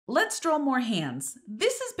Let's draw more hands.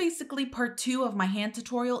 This is basically part 2 of my hand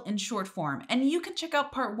tutorial in short form, and you can check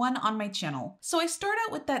out part 1 on my channel. So I start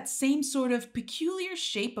out with that same sort of peculiar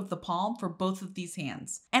shape of the palm for both of these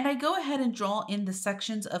hands, and I go ahead and draw in the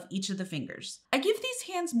sections of each of the fingers. I give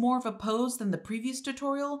these hands more of a pose than the previous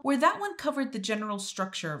tutorial, where that one covered the general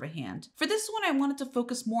structure of a hand. For this one, I wanted to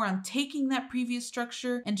focus more on taking that previous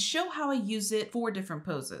structure and show how I use it for different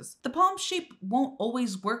poses. The palm shape won't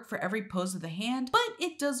always work for every pose of the hand, but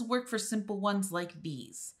it does work for simple ones like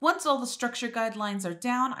these. Once all the structure guidelines are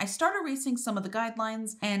down, I start erasing some of the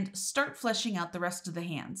guidelines and start fleshing out the rest of the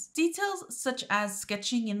hands. Details such as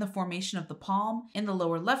sketching in the formation of the palm in the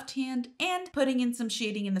lower left hand and putting in some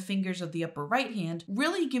shading in the fingers of the upper right hand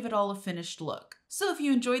really give it all a finished look. So if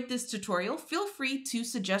you enjoyed this tutorial, feel free to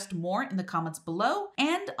suggest more in the comments below,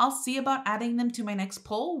 and I'll see about adding them to my next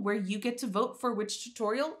poll where you get to vote for which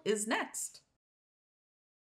tutorial is next.